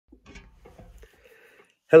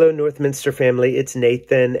Hello, Northminster family. It's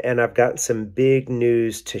Nathan, and I've got some big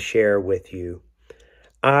news to share with you.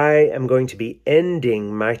 I am going to be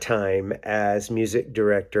ending my time as music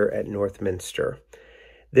director at Northminster.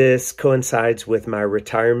 This coincides with my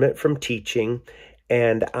retirement from teaching,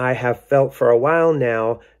 and I have felt for a while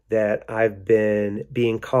now that I've been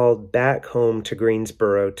being called back home to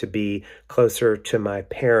Greensboro to be closer to my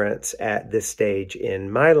parents at this stage in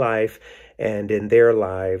my life and in their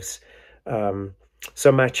lives.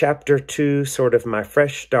 So my chapter 2, sort of my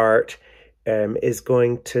fresh start, is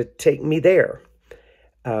going to take me there.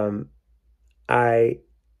 I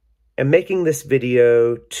am making this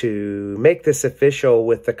video to make this official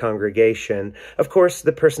with the congregation. Of course,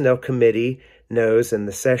 the personnel committee knows and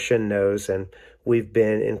the session knows, and we've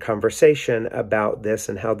been in conversation about this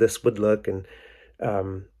and how this would look and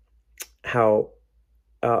how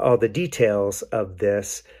all the details of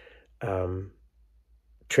this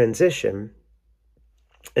transition.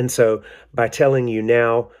 And so by telling you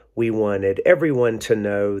now, we wanted everyone to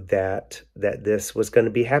know that this was going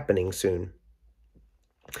to be happening soon.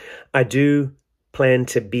 I do plan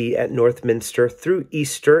to be at Northminster through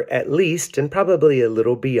Easter at least, and probably a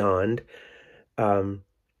little beyond.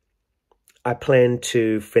 I plan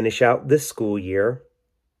to finish out this school year.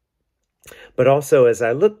 But also, as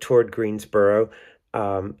I look toward Greensboro,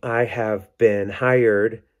 I have been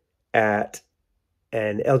hired at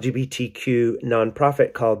an LGBTQ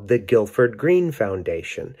nonprofit called the Guilford Green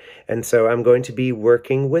Foundation. And so I'm going to be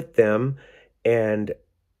working with them, and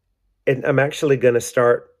I'm actually going to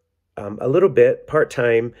start a little bit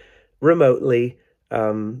part-time remotely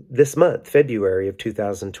this month, February of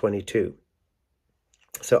 2022.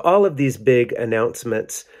 So all of these big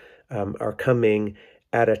announcements are coming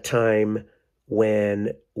at a time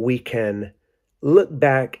when we can look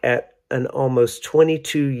back at an almost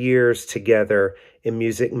 22 years together in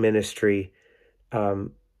music ministry.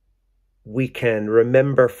 We can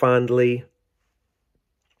remember fondly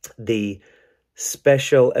the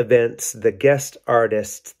special events, the guest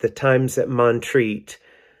artists, the times at Montreat,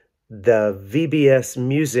 the VBS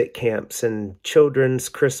music camps and children's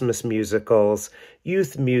Christmas musicals,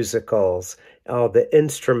 youth musicals, all the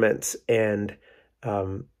instruments and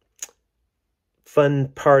fun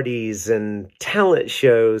parties and talent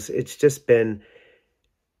shows. It's just been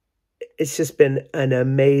an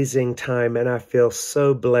amazing time, and I feel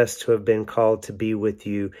so blessed to have been called to be with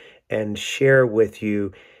you and share with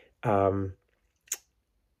you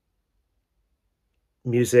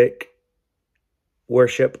music,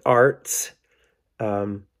 worship, arts,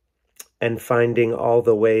 and finding all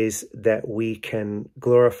the ways that we can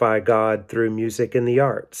glorify God through music and the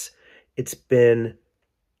arts. It's been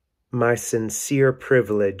my sincere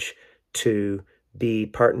privilege to be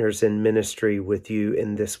partners in ministry with you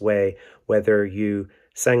in this way, whether you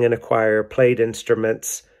sang in a choir, played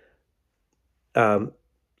instruments,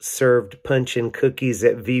 served punch and cookies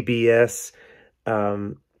at VBS,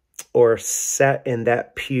 or sat in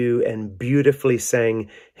that pew and beautifully sang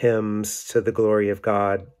hymns to the glory of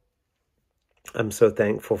God. I'm so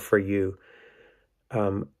thankful for you.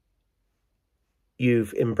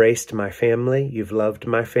 You've embraced my family. You've loved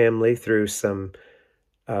my family through some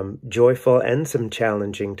joyful and some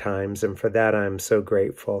challenging times. And for that, I'm so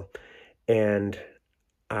grateful. And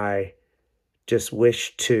I just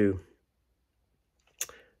wish to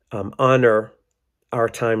honor our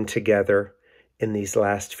time together in these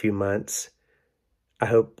last few months. I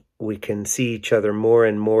hope we can see each other more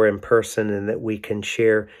and more in person, and that we can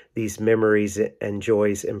share these memories and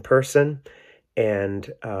joys in person. And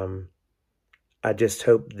I just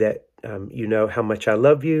hope that you know how much I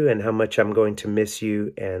love you and how much I'm going to miss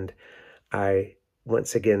you. And I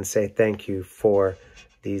once again say thank you for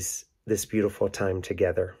this beautiful time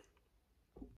together.